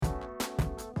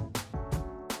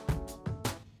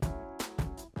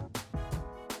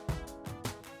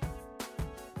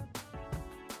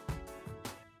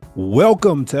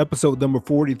Welcome to episode number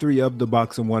 43 of the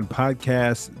Boxing One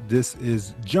podcast. This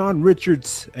is John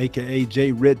Richards, aka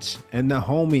Jay Rich, and the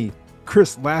homie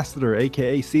Chris Lassiter,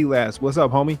 aka C Last. What's up,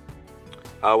 homie?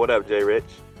 What up, Jay Rich?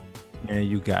 Man,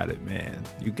 you got it, man.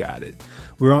 You got it.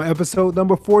 We're on episode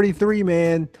number 43,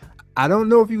 man. I don't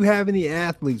know if you have any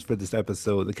athletes for this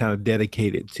episode to kind of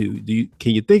dedicate it to.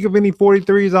 Can you think of any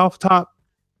 43s off top?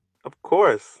 Of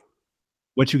course.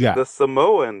 What you got? The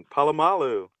Samoan,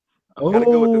 Palomalu. Gotta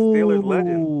go with the Steelers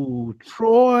legend. Oh,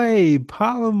 Troy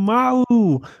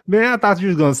Polamalu. Man, I thought you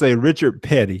was going to say Richard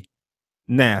Petty,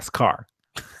 NASCAR.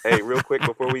 Hey, real quick,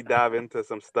 before we dive into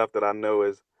some stuff that I know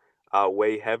is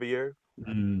way heavier.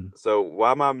 So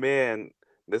while my man,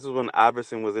 this is when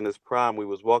Iverson was in his prime, we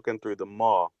was walking through the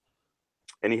mall,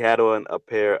 and he had on a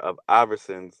pair of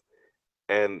Iversons,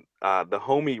 and the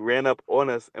homie ran up on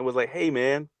us and was like, "Hey,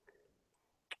 man,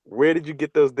 where did you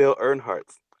get those Dale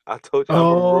Earnhardts?" I told you I'm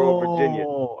from rural Virginia.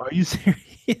 Oh, are you serious?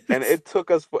 And it took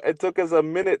us a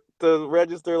minute to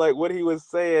register like what he was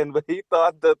saying, but he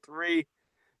thought the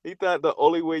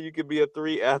only way you could be a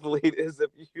 3 athlete is if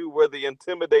you were the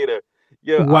intimidator.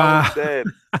 Yo, I was Wow. dead.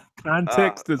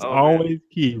 Context is Oh man, always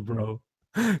key, bro.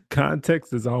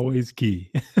 Context is always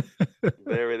key.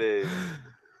 there it is.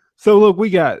 So look,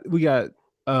 we got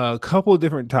a couple of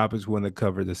different topics we want to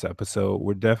cover this episode.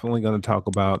 We're definitely going to talk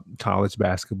about college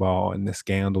basketball and the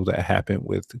scandal that happened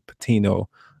with Pitino.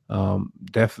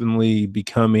 Definitely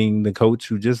becoming the coach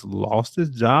who just lost his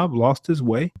job, lost his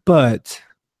way. But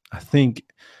I think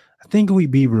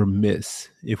we'd be remiss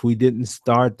if we didn't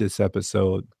start this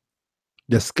episode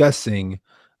discussing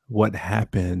what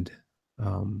happened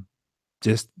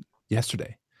just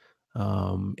yesterday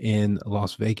in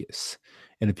Las Vegas.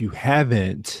 And if you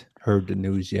haven't heard the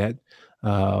news yet,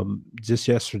 just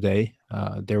yesterday,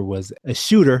 there was a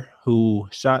shooter who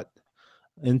shot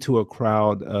into a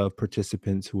crowd of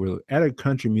participants who were at a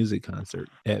country music concert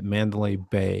at Mandalay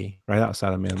Bay, right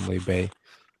outside of Mandalay Bay,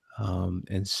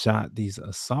 and shot these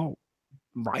assault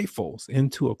rifles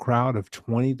into a crowd of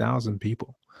 20,000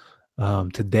 people.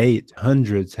 To date,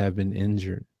 hundreds have been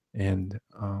injured, and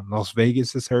Las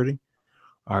Vegas is hurting.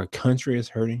 Our country is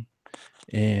hurting,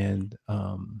 and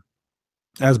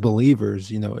as believers,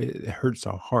 it hurts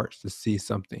our hearts to see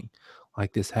something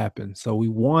like this happen. So we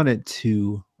wanted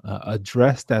to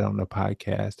address that on the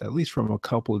podcast, at least from a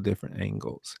couple of different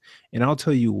angles. And I'll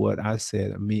tell you what I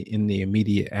said in the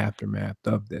immediate aftermath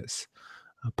of this.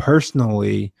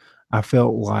 Personally, I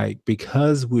felt like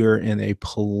because we're in a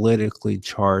politically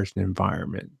charged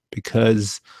environment,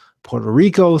 because Puerto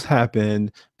Rico's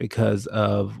happened, because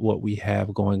of what we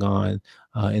have going on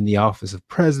in the office of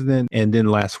president, and then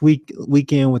last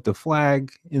weekend with the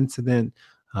flag incident,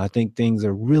 I think things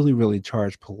are really, really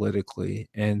charged politically.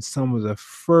 And some of the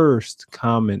first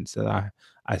comments that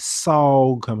I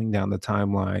saw coming down the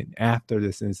timeline after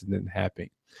this incident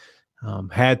happened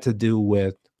had to do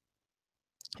with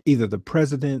either the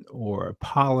president or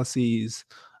policies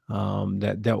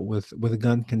that dealt with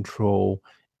gun control.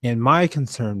 And my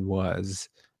concern was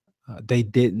they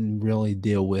didn't really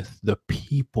deal with the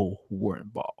people who were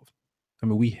involved. I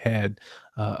mean, we had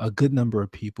a good number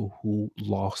of people who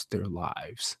lost their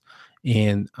lives.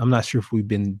 And I'm not sure if we've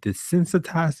been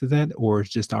desensitized to that or it's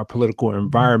just our political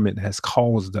environment has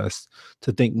caused us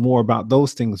to think more about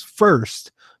those things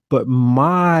first. But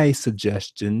my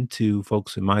suggestion to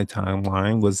folks in my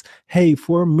timeline was, hey,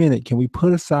 for a minute, can we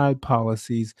put aside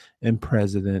policies and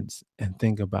presidents and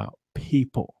think about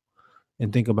people?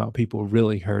 And think about people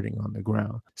really hurting on the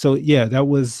ground. So yeah, that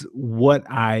was what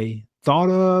I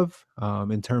thought of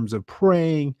in terms of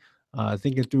praying,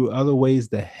 thinking through other ways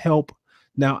to help.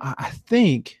 Now I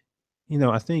think,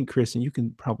 I think Chris, and you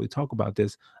can probably talk about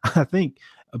this. I think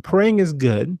praying is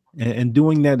good, and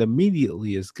doing that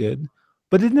immediately is good.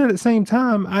 But then at the same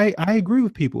time, I agree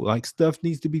with people. Like stuff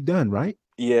needs to be done, right?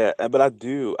 Yeah, but I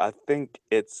think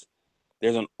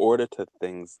there's an order to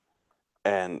things,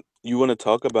 and you want to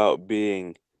talk about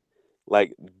being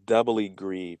like doubly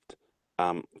grieved.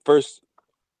 First,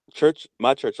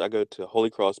 my church, I go to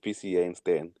Holy Cross PCA in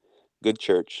Stanton. Good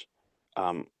church.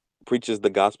 Um, Preaches the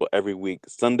gospel every week.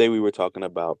 Sunday we were talking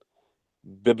about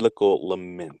biblical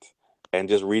lament and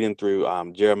just reading through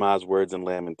Jeremiah's words and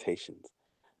Lamentations.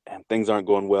 And things aren't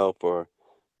going well for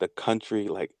the country.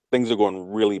 Like things are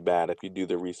going really bad if you do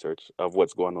the research of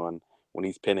what's going on when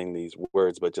he's penning these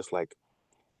words. But just like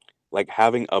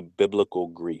having a biblical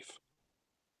grief,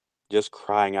 just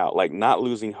crying out, like not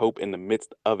losing hope in the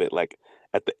midst of it. Like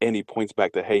at the end, he points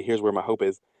back to, hey, here's where my hope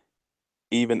is,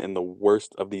 even in the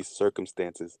worst of these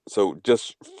circumstances. So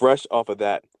just fresh off of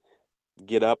that,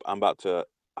 get up. I'm about to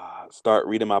start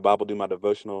reading my Bible, do my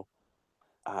devotional.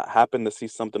 happened to see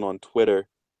something on Twitter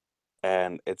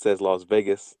and it says Las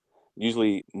Vegas.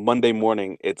 Usually Monday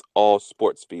morning, it's all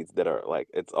sports feeds that are like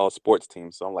it's all sports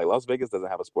teams. So I'm like, Las Vegas doesn't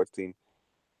have a sports team.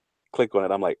 Click on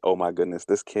it. I'm like, oh my goodness,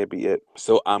 this can't be it.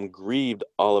 So I'm grieved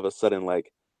all of a sudden,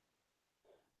 like,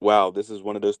 wow, this is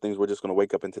one of those things we're just gonna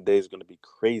wake up and today is gonna be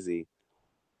crazy.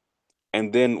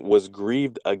 And then was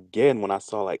grieved again when I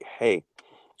saw like, hey,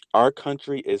 our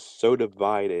country is so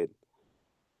divided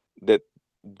that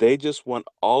they just want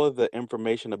all of the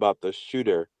information about the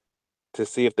shooter to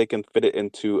see if they can fit it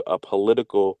into a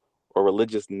political or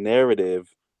religious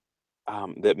narrative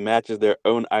that matches their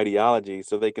own ideology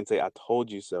so they can say, I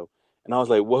told you so. And I was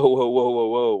like, whoa, whoa, whoa, whoa,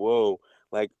 whoa, whoa.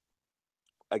 Like,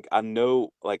 like I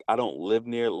know, like I don't live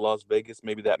near Las Vegas.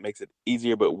 Maybe that makes it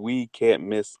easier, but we can't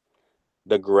miss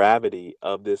the gravity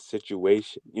of this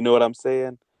situation. You know what I'm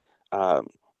saying? Um,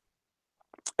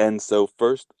 and so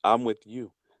first, I'm with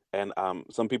you. And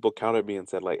some people countered me and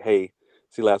said, like, hey,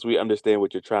 see, last we understand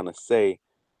what you're trying to say,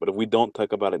 but if we don't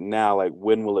talk about it now, like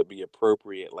when will it be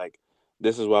appropriate? Like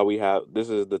this is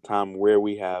the time where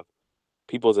we have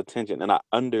people's attention. And I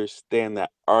understand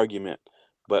that argument.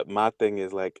 But my thing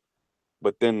is like,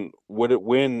 but then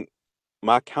when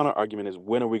my counter argument is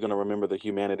when are we gonna remember the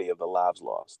humanity of the lives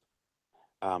lost?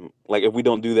 Like if we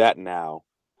don't do that now,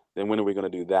 then when are we gonna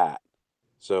do that?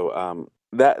 So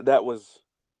that was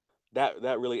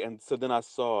that really, and so then I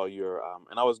saw your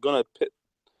and I was gonna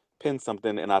pin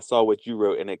something and I saw what you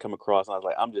wrote and it come across and I was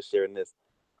like, I'm just sharing this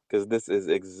because this is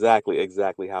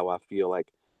exactly how I feel.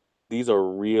 Like these are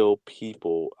real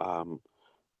people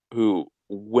who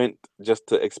went just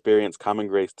to experience common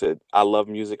grace. To I love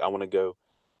music. I want to go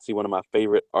see one of my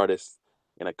favorite artists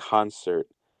in a concert,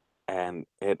 and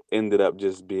it ended up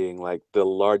just being like the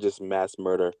largest mass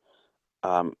murder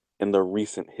in the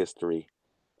recent history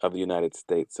of the United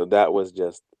States. So that was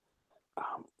just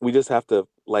we just have to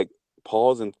like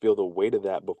pause and feel the weight of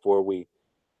that before we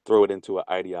throw it into an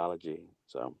ideology.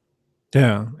 So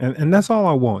Yeah, and that's all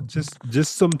I want.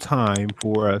 Just some time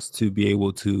for us to be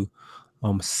able to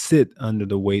sit under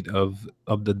the weight of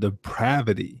the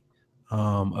depravity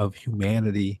of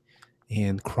humanity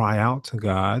and cry out to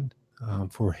God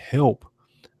for help,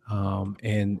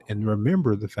 and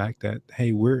remember the fact that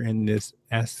hey, we're in this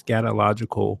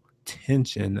eschatological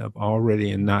tension of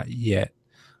already and not yet,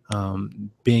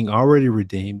 being already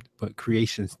redeemed, but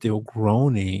creation still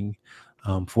groaning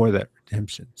for that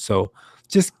redemption. So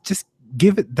just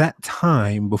give it that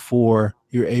time before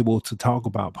you're able to talk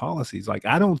about policies. Like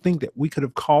I don't think that we could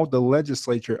have called the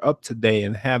legislature up today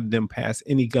and have them pass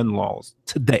any gun laws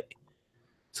today.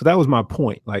 So that was my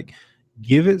point. Like,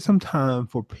 give it some time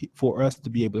for us to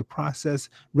be able to process.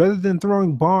 Rather than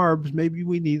throwing barbs, maybe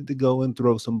we need to go and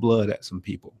throw some blood at some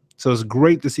people. So it's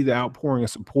great to see the outpouring of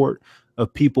support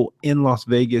of people in Las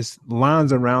Vegas,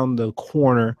 lines around the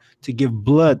corner to give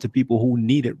blood to people who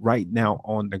need it right now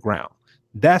on the ground.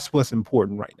 That's what's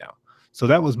important right now. So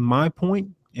that was my point,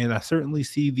 and I certainly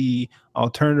see the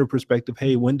alternative perspective.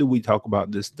 Hey, when do we talk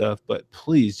about this stuff? But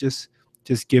please just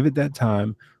give it that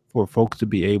time for folks to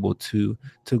be able to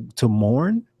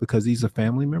mourn because these are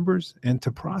family members and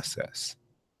to process.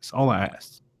 That's all I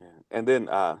asked. yeah. And then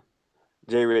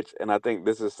Jay Rich, and I think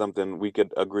this is something we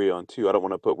could agree on too. I don't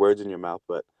want to put words in your mouth,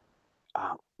 but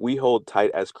we hold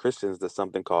tight as Christians to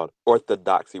something called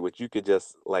orthodoxy, which you could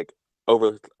just like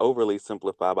overly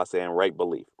simplify by saying right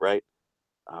belief, right?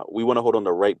 We want to hold on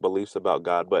to right beliefs about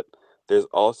God, but there's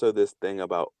also this thing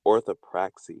about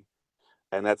orthopraxy,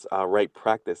 and that's right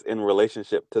practice in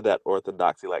relationship to that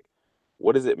orthodoxy. Like,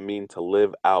 what does it mean to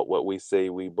live out what we say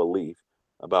we believe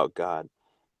about God?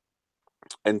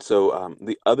 And so,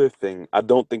 the other thing I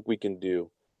don't think we can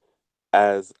do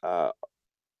as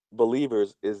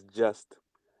believers is just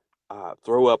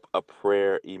throw up a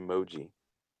prayer emoji,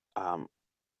 um,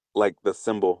 like the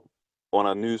symbol on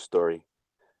a news story,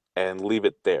 and leave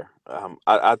it there.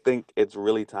 I think it's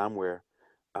really time where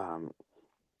um,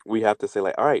 we have to say,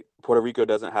 like, all right, Puerto Rico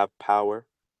doesn't have power.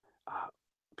 Uh,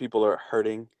 people are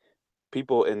hurting.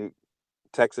 People in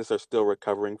Texas are still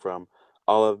recovering from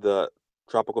all of the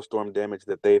tropical storm damage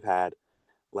that they've had.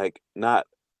 Like, not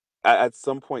at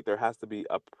some point, there has to be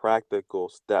a practical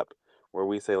step where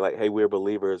we say, like, hey, we're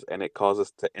believers, and it calls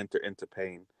us to enter into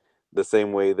pain the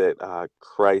same way that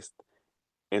Christ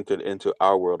entered into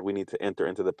our world. We need to enter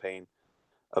into the pain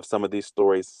of some of these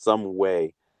stories some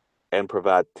way and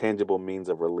provide tangible means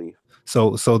of relief.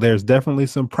 So there's definitely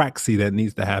some praxis that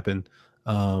needs to happen,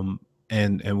 um,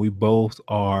 and we both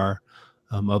are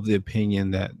of the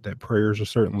opinion that prayers are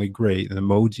certainly great. And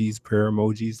emojis, prayer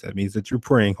emojis, that means that you're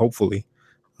praying, hopefully.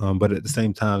 But at the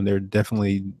same time, there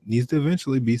definitely needs to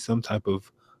eventually be some type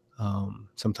of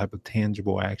some type of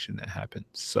tangible action that happens.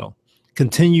 So,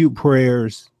 continued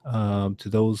prayers to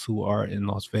those who are in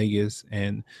Las Vegas,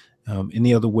 and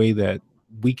any other way that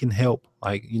we can help,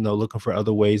 like, looking for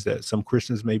other ways that some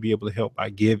Christians may be able to help by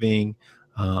giving,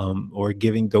 or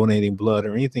giving, donating blood,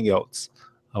 or anything else.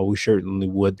 We certainly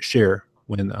would share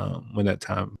when that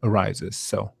time arises.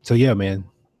 So yeah, man.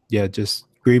 Yeah, just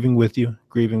grieving with you,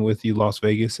 Las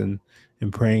Vegas, and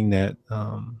praying that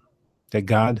that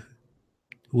God,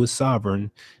 who is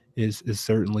sovereign, is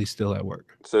certainly still at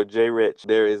work. So, Jay Rich,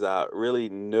 there is really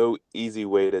no easy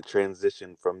way to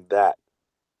transition from that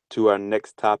to our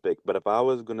next topic. But if I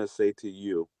was going to say to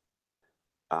you,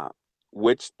 uh,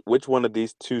 which one of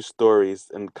these two stories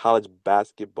in college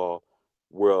basketball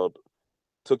world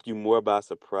took you more by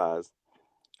surprise?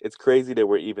 It's crazy that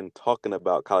we're even talking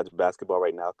about college basketball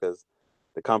right now, because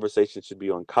the conversation should be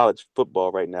on college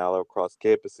football right now across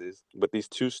campuses. But these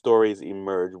two stories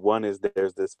emerge. One is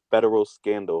there's this federal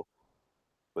scandal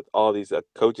with all these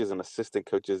coaches and assistant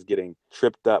coaches getting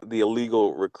tripped up, the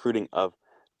illegal recruiting of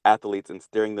athletes and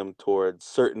steering them towards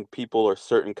certain people or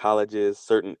certain colleges,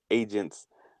 certain agents,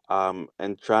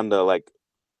 and trying to like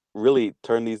really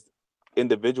turn these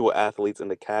individual athletes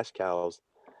into cash cows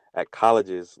at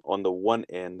colleges on the one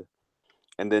end.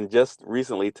 And then just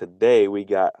recently today, we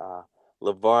got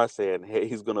LeVar saying, hey,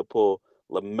 he's going to pull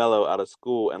LaMelo out of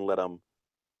school and let him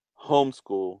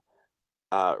homeschool,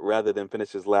 rather than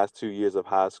finish his last 2 years of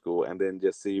high school and then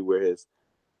just see where his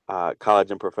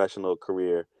college and professional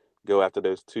career go after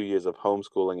those 2 years of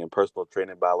homeschooling and personal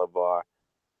training by LeVar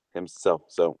himself.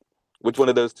 So, which one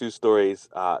of those two stories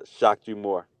shocked you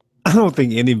more? I don't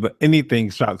think anything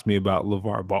shocks me about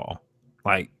LeVar Ball.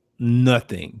 Like,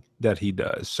 nothing that he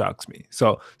does shocks me.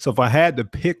 So if I had to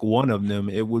pick one of them,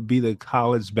 it would be the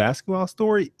college basketball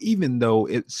story, even though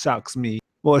it shocks me.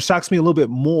 Well, it shocks me a little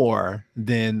bit more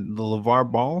than the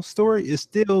LeVar Ball story. It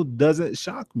still doesn't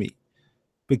shock me,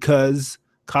 because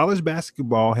college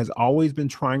basketball has always been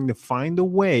trying to find a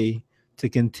way to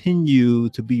continue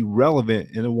to be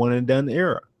relevant in a one and done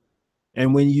era.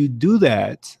 And when you do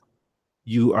that,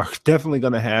 you are definitely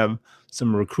going to have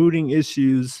some recruiting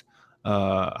issues.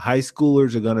 High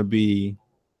schoolers are going to be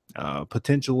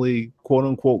potentially, quote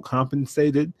unquote,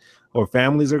 compensated, or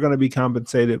families are going to be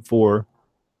compensated for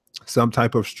some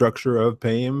type of structure of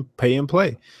pay and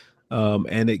play.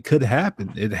 And it could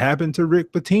happen. It happened to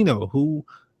Rick Pitino, who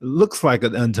looks like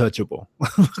an untouchable.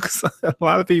 A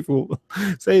lot of people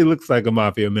say he looks like a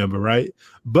mafia member, right?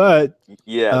 But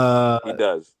Yes, uh, he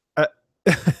does. uh,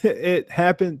 it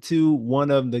happened to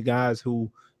one of the guys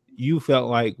who you felt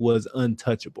like was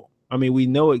untouchable. I mean, we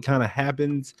know it kind of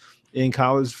happens in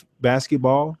college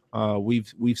basketball.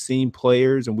 We've seen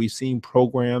players and we've seen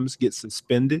programs get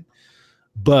suspended,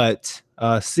 but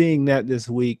seeing that this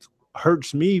week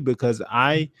hurts me, because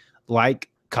I like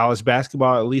college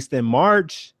basketball, at least in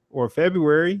March or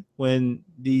February when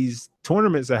these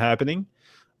tournaments are happening.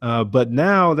 But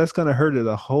now that's going to hurt it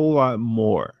a whole lot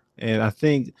more. And I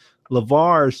think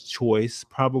LeVar's choice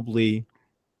probably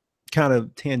kind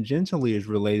of tangentially is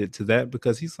related to that,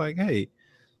 because he's like, hey,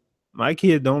 my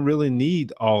kid don't really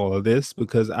need all of this,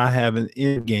 because I have an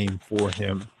end game for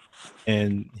him,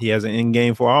 and he has an end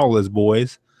game for all his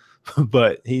boys.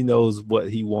 But he knows what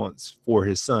he wants for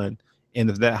his son. And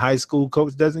if that high school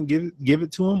coach doesn't give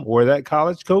it to him, or that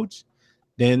college coach,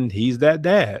 then he's that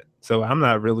dad. So I'm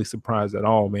not really surprised at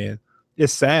all, man.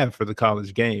 It's sad for the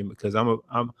college game, because I'm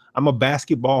a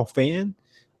basketball fan,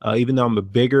 even though I'm a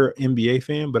bigger NBA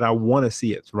fan, but I want to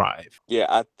see it thrive. Yeah,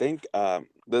 I think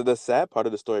the sad part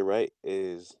of the story, right,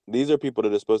 is these are people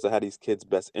that are supposed to have these kids'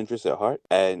 best interests at heart,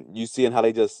 and you seeing how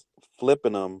they just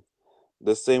flipping them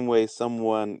the same way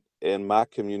someone in my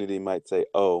community might say,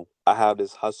 "Oh, I have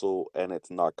this hustle and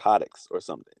it's narcotics or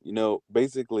something."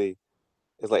 Basically,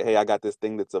 it's like, "Hey, I got this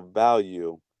thing that's of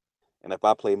value, and if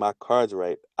I play my cards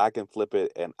right, I can flip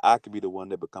it and I could be the one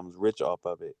that becomes rich off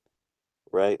of it."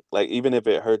 Right? Like, even if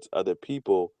it hurts other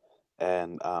people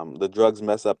and the drugs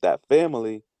mess up that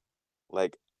family,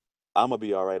 like, Imma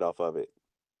be alright off of it.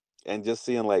 And just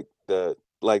seeing, like the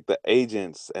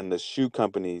agents and the shoe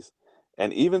companies,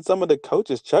 and even some of the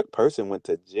coaches. Chuck Person went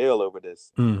to jail over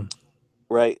this, Mm.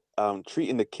 right?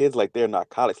 Treating the kids like they're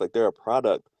narcotics, like they're a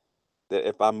product that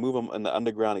if I move them in the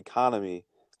underground economy,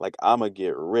 like, Imma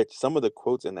get rich. Some of the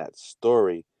quotes in that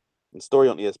story, and the story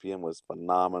on ESPN was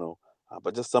phenomenal,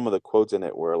 but just some of the quotes in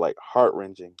it were, like,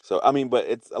 heart-wrenching. So, I mean, but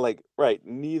it's, like, right,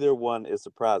 neither one is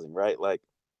surprising, right? Like,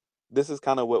 this is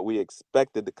kinda what we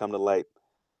expected to come to light.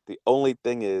 The only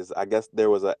thing is, I guess there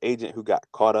was an agent who got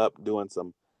caught up doing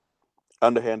some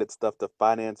underhanded stuff to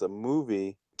finance a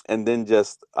movie and then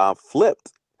just,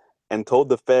 flipped. and told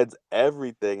the feds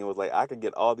everything and was like, I could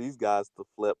get all these guys to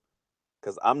flip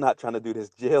because I'm not trying to do this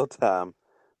jail time.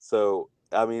 So,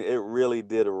 I mean, it really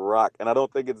did rock. And I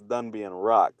don't think it's done being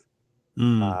rocked.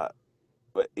 Mm. Uh,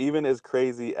 but even as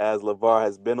crazy as LeVar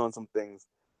has been on some things,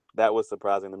 that was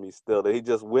surprising to me still. That he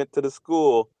just went to the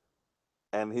school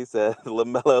and he said,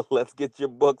 LaMelo, let's get your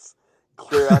books,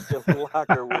 clear out your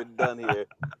locker. We're done here.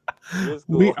 Here's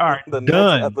We cool. are The next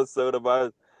done. episode of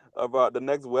our the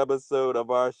next webisode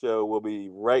of our show will be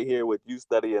right here with you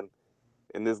studying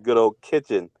in this good old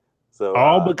kitchen. So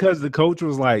All because the coach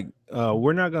was like,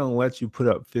 we're not going to let you put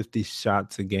up 50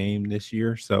 shots a game this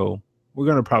year. So we're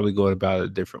going to probably go about it a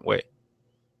different way.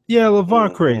 Yeah,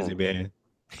 LeVar crazy, mhm. man.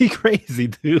 He crazy,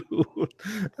 dude.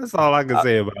 That's all I can I,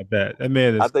 say about that. That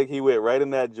man I is. think he went right in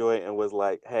that joint and was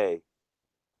like, "Hey,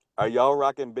 are y'all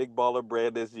rocking Big Baller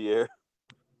Brand this year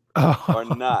or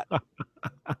not?"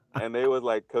 And they was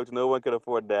like, "Coach, no one could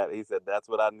afford that." He said, "That's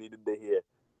what I needed to hear."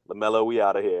 LaMelo, we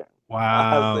out of here.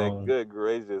 I said, Wow. "Good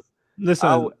gracious!"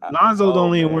 Listen, Lonzo Oh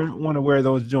don't man, even want to wear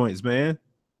those joints, man.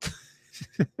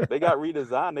 they got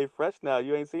redesigned. They fresh now.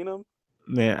 You ain't seen them?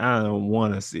 Man, I don't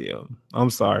want to see them. I'm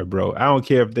sorry, bro. I don't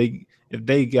care if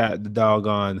they got the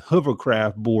doggone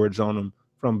hovercraft boards on them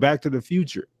from Back to the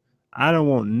Future. I don't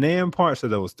want nan parts of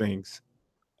those things.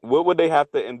 What would they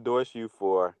have to endorse you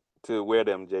for to wear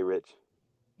them, Jay Rich?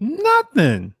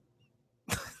 Nothing.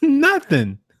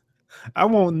 Nothing. I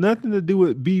want nothing to do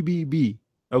with BBB.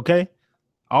 Okay?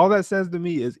 All that says to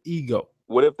me is ego.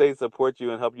 What if they support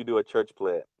you and help you do a church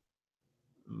plant?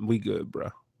 We good, bro.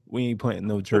 We ain't planting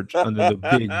no church under the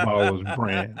Big Ballers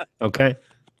brand. Okay?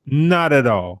 Not at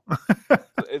all.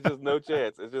 It's just no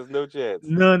chance. It's just no chance.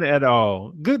 None at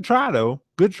all. Good try though.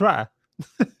 Good try.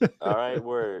 All right,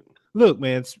 word. Look,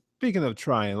 man, speaking of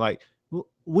trying, like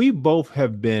we both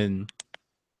have been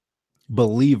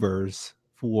believers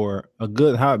for a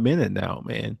good hot minute now,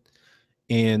 man.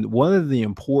 And one of the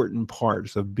important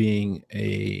parts of being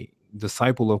a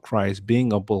disciple of Christ,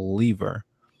 being a believer,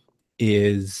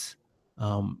 is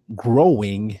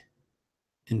growing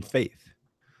in faith.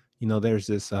 You know, there's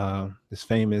this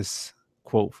famous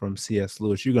quote from C.S.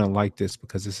 Lewis. You're gonna like this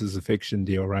because this is a fiction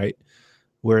deal, right?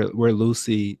 Where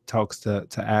Lucy talks to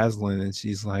Aslan and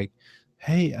she's like,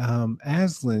 "Hey,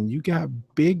 Aslan, you got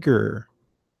bigger."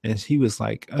 And he was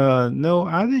like, no,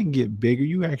 I didn't get bigger.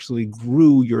 You actually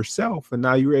grew yourself, and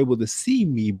now you're able to see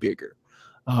me bigger.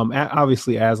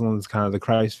 Obviously, Aslan is kind of the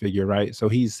Christ figure, right? So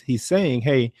he's saying,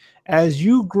 hey, as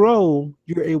you grow,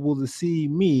 you're able to see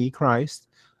me, Christ,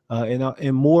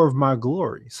 and more of my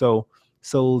glory. So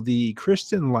the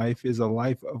Christian life is a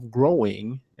life of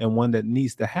growing and one that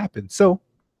needs to happen. So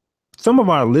some of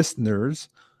our listeners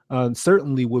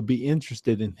certainly would be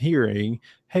interested in hearing,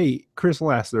 hey, Chris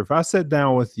Lasseter, if I sat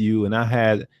down with you and I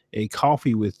had a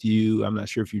coffee with you, I'm not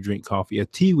sure if you drink coffee, a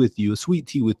tea with you, a sweet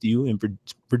tea with you in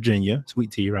Virginia,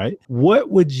 sweet tea, right? What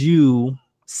would you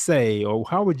say, or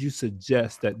how would you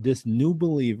suggest that this new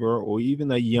believer or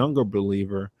even a younger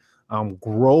believer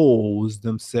grows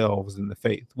themselves in the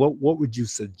faith? What would you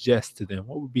suggest to them?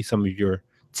 What would be some of your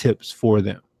tips for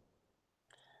them?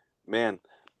 Man,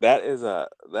 that is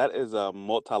a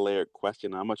multi-layered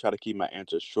question. I'm gonna try to keep my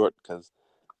answer short because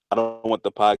I don't want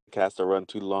the podcast to run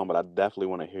too long, but I definitely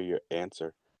want to hear your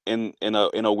answer. In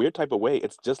a weird type of way,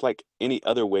 it's just like any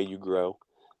other way you grow.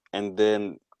 And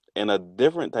then in a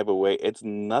different type of way, it's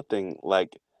nothing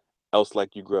like else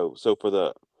like you grow. So for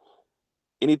the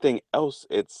anything else,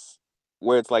 it's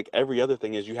where it's like every other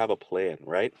thing is you have a plan,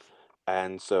 right?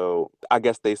 And so I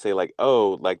guess they say like,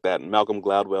 oh, like that Malcolm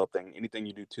Gladwell thing, anything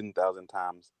you do 10,000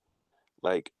 times,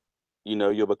 like,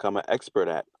 you'll become an expert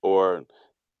at, or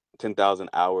 10,000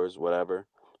 hours, whatever.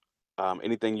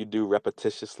 Anything you do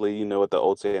repetitiously, you know what the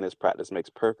old saying is, practice makes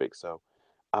perfect. So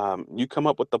you come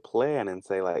up with a plan and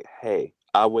say like, hey,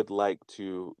 I would like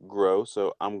to grow,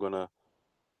 so I'm gonna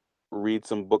read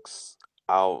some books.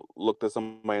 I'll look to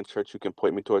somebody in church who can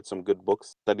point me towards some good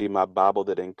books, study my Bible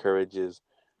that encourages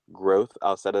growth.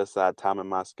 I'll set aside time in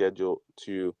my schedule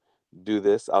to do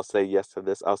this. I'll say yes to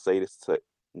this. I'll say this to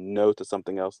no to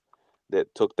something else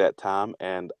that took that time.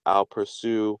 And I'll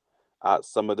pursue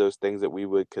some of those things that we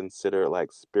would consider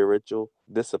like spiritual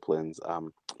disciplines.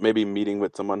 Maybe meeting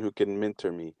with someone who can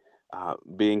mentor me,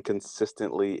 being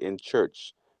consistently in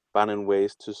church, finding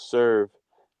ways to serve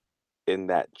in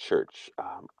that church,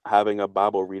 having a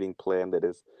Bible reading plan that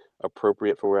is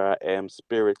appropriate for where I am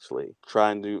spiritually,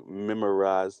 trying to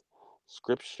memorize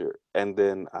scripture, and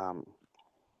then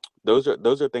those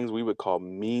are things we would call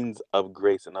means of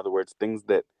grace. In other words, things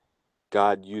that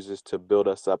God uses to build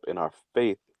us up in our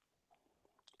faith.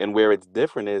 And where it's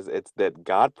different is it's that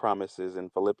God promises in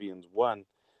Philippians 1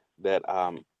 that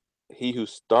he who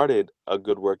started a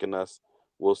good work in us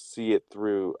will see it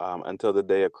through until the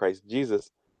day of Christ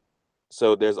Jesus.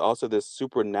 So there's also this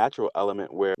supernatural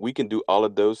element where we can do all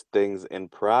of those things in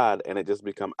pride and it just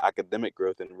become academic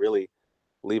growth and really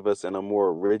leave us in a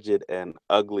more rigid and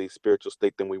ugly spiritual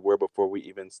state than we were before we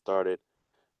even started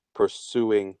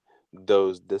pursuing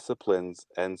those disciplines.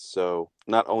 And so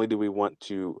not only do we want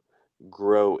to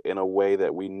grow in a way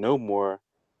that we know more,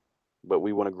 but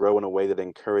we want to grow in a way that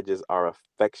encourages our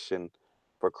affection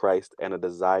for Christ and a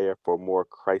desire for more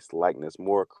Christ likeness,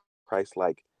 more Christ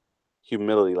like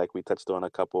humility, like we touched on a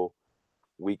couple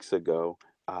weeks ago,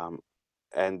 um,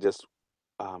 and just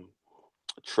um,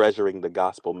 treasuring the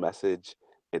gospel message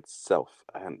itself.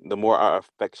 And the more our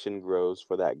affection grows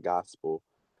for that gospel,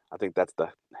 I think that's the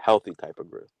healthy type of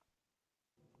growth.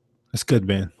 It's good,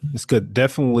 man. It's good.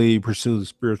 Definitely pursue the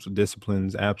spiritual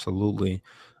disciplines. Absolutely.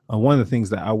 One of the things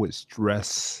that I would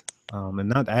stress, and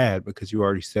not add because you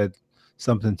already said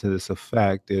something to this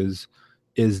effect, is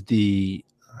the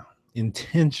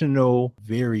intentional,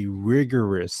 very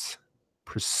rigorous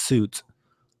pursuit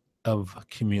of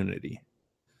community.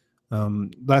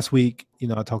 Last week,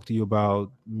 I talked to you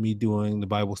about me doing the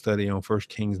Bible study on First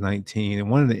Kings 19, and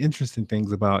one of the interesting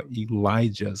things about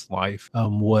Elijah's life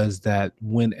was that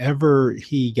whenever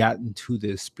he got into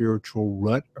this spiritual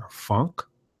rut or funk,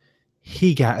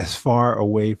 he got as far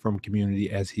away from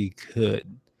community as he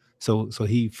could. So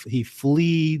he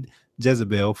fled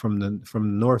Jezebel from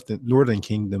northern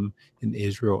kingdom in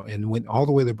Israel and went all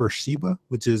the way to Beersheba,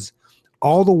 which is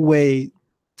all the way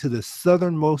to the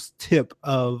southernmost tip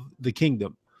of the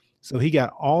kingdom. So he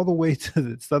got all the way to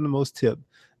the southernmost tip,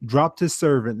 dropped his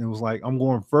servant, and was like, "I'm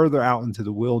going further out into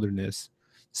the wilderness."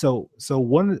 So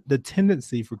one the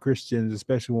tendency for Christians,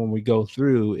 especially when we go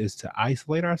through, is to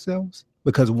isolate ourselves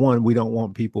because one, we don't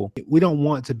want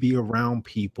to be around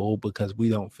people because we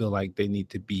don't feel like they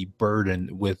need to be burdened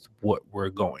with what we're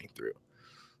going through.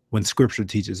 When scripture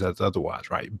teaches us otherwise,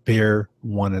 right? Bear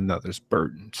one another's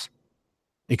burdens.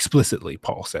 Explicitly,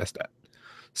 Paul says that.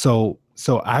 So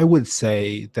I would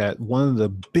say that one of the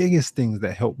biggest things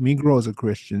that helped me grow as a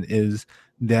Christian is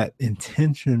that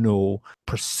intentional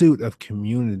pursuit of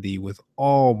community with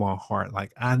all my heart.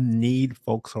 Like I need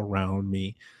folks around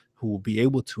me who will be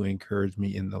able to encourage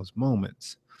me in those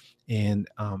moments. And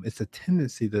it's a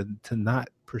tendency to not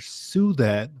pursue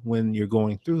that when you're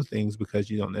going through things because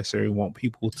you don't necessarily want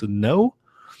people to know.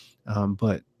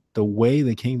 But the way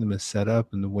the kingdom is set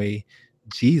up and the way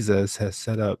Jesus has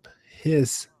set up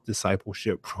his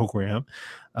discipleship program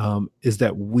is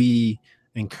that we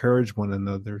encourage one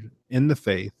another in the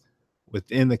faith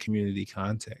within the community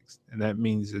context. And that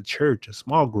means a church, a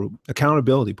small group,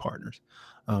 accountability partners.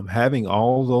 Having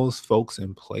all those folks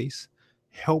in place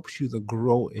helps you to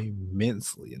grow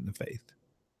immensely in the faith.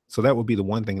 So that would be the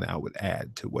one thing that I would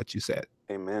add to what you said.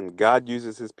 Amen. God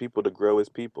uses his people to grow his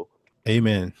people.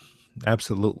 Amen.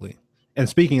 Absolutely. And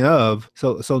speaking of,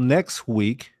 so next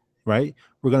week, right,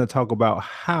 we're going to talk about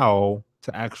how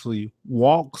to actually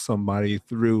walk somebody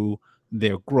through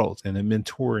their growth and a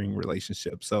mentoring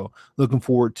relationship. So looking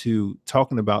forward to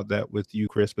talking about that with you,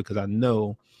 Chris, because I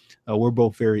know we're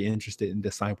both very interested in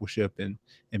discipleship and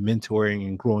mentoring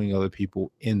and growing other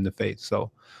people in the faith.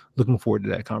 So looking forward to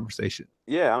that conversation.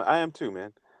 Yeah, I am too,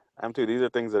 man. I am too. These are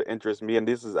things that interest me. And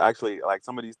this is actually like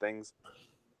some of these things,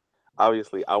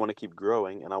 obviously, I want to keep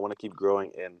growing and I want to keep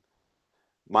growing in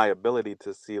my ability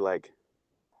to see like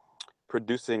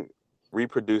producing,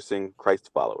 reproducing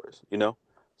Christ followers, you know?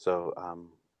 So,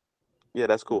 yeah,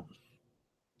 that's cool.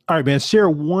 All right, man. Share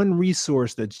one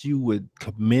resource that you would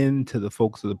commend to the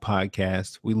folks of the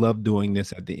podcast. We love doing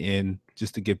this at the end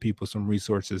just to give people some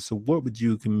resources. So, what would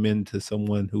you commend to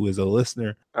someone who is a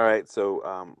listener? All right.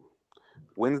 So,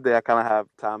 Wednesday, I kind of have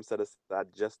time set aside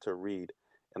just to read,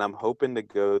 and I'm hoping to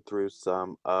go through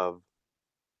some of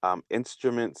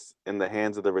Instruments in the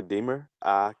Hands of the Redeemer.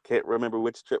 I can't remember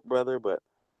which trip, brother, but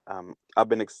I've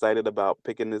been excited about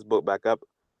picking this book back up.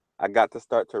 I got to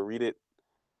start to read it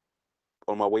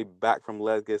on my way back from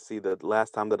Legacy the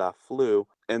last time that I flew,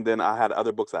 and then I had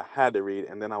other books I had to read,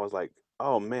 and then I was like,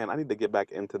 oh man, I need to get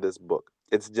back into this book.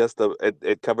 It's just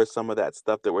it covers some of that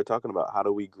stuff that we're talking about. How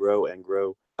do we grow and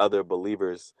grow other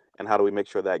believers, and how do we make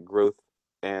sure that growth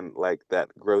and like that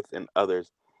growth in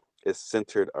others is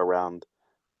centered around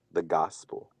the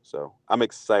gospel. So I'm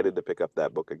excited to pick up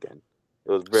that book again.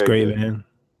 It was It's very great, good. man.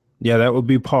 Yeah, that would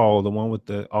be Paul, the one with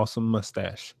the awesome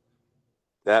mustache.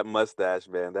 That mustache,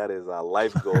 man, that is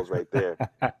life goals right there.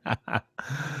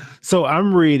 So,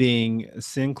 I'm reading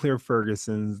Sinclair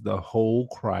Ferguson's The Whole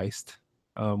Christ,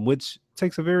 which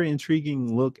takes a very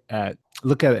intriguing look at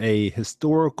a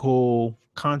historical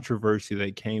controversy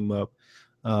that came up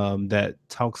that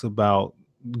talks about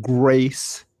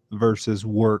grace versus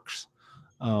works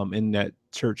in that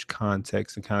church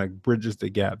context and kind of bridges the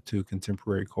gap to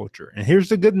contemporary culture. And here's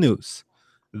the good news.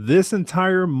 This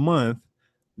entire month,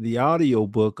 the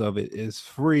audiobook of it is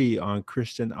free on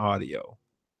Christian Audio.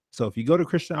 So if you go to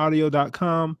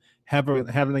christianaudio.com, have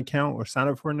an account or sign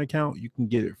up for an account, you can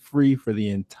get it free for the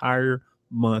entire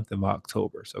month of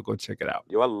October. So go check it out.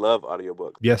 Yo, I love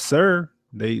audiobooks. Yes, sir.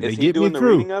 They Is he get me doing the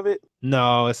through. reading of it?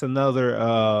 No, it's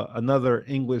another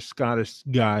English Scottish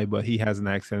guy, but he has an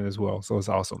accent as well, so it's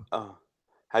awesome.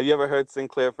 Have you ever heard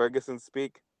Sinclair Ferguson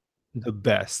speak? The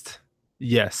best.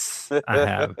 Yes, I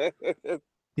have.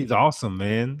 He's awesome,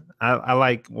 man.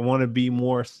 I want to be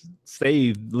more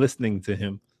saved listening to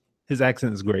him. His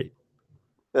accent is great.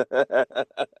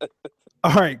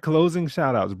 All right, closing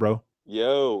shout outs, bro.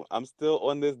 Yo, I'm still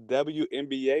on this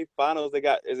WNBA finals.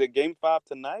 Is it game 5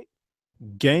 tonight?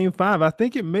 Game 5. I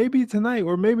think it may be tonight,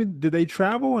 or maybe did they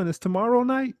travel and it's tomorrow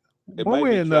night? It might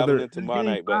be traveling tomorrow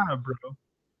night, but bro.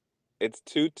 It's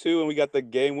 2-2 and we got the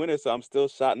game winner, so I'm still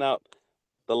shouting out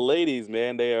the ladies,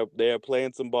 man. They are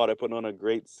playing some ball. They're putting on a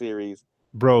great series.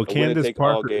 Bro, Candace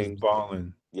Parker is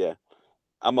balling. Yeah.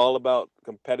 I'm all about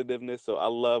competitiveness, so I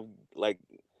love like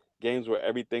games where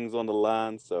everything's on the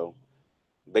line. So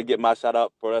they get my shout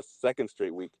out for a second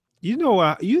straight week. You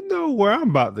know where I'm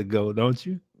about to go, don't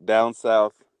you? Down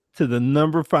south. To the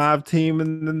number 5 team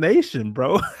in the nation,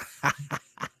 bro.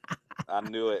 I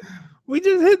knew it. We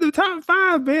just hit the top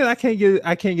 5, man. I can't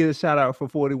get a shout out for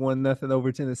 41-0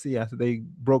 over Tennessee after they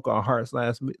broke our hearts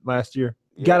last year.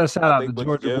 Yeah, got to shout out the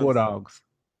Georgia Bulldogs.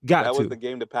 That was the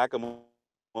game to pack them on,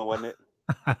 wasn't it?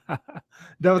 That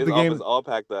was His the game. Office all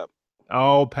packed up.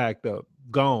 All packed up.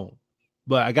 Gone.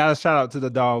 But I got to shout out to the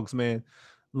Dogs, man.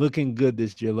 Looking good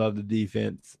this year. Love the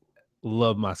defense.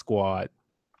 Love my squad.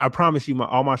 I promise you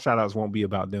all my shout outs won't be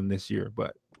about them this year,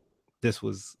 but this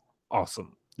was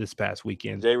awesome this past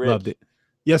weekend. Jay Rich, loved it.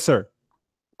 Yes, sir.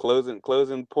 Closing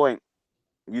point.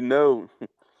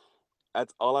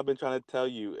 That's all I've been trying to tell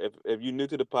you. If you're new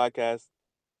to the podcast,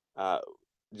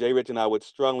 Jay Rich and I would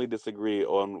strongly disagree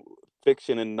on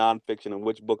fiction and nonfiction and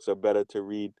which books are better to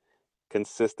read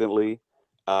consistently.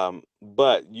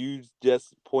 But you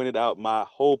just pointed out my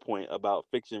whole point about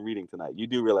fiction reading tonight. You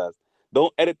do realize.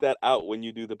 Don't edit that out when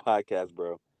you do the podcast,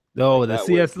 bro. No, the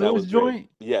C.S. Lewis joint?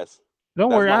 Yes. Don't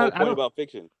worry. I don't about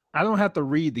fiction. I don't have to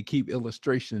read to keep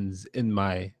illustrations in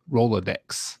my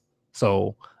Rolodex.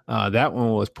 So that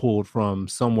one was pulled from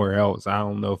somewhere else. I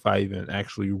don't know if I even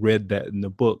actually read that in the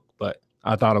book, but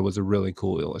I thought it was a really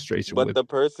cool illustration. But the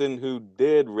person who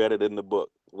did read it in the book,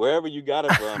 wherever you got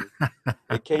it from,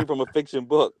 it came from a fiction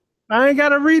book. I ain't got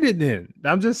to read it then.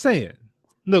 I'm just saying.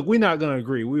 Look, we're not going to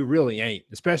agree. We really ain't,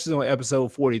 especially on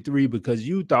episode 43, because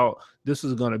you thought this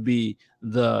was going to be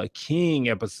the King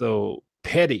episode.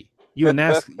 Petty. You're a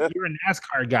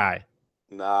NASCAR guy.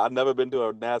 Nah, I've never been to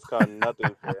a NASCAR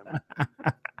nothing, fam.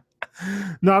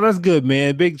 No, that's good,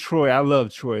 man. Big Troy. I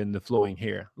love Troy and the flowing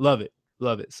hair. Love it.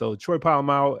 Love it. So Troy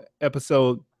Polamalu,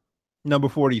 episode number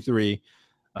 43.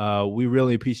 We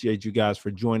really appreciate you guys for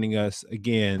joining us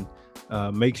again.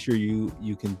 Make sure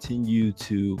you continue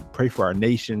to pray for our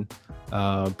nation,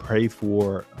 pray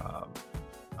for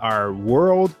our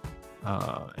world,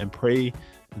 and pray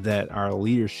that our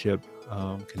leadership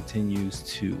continues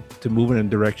to move in a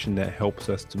direction that helps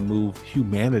us to move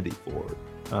humanity forward,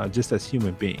 just as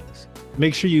human beings.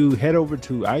 Make sure you head over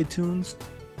to iTunes,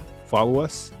 follow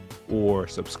us, or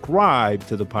subscribe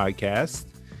to the podcast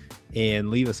and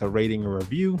leave us a rating or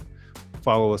review.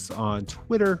 Follow us on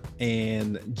Twitter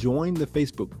and join the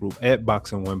Facebook group at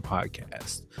Box and One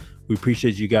Podcast. We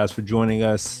appreciate you guys for joining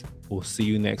us. We'll see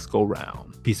you next go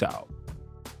round. Peace out.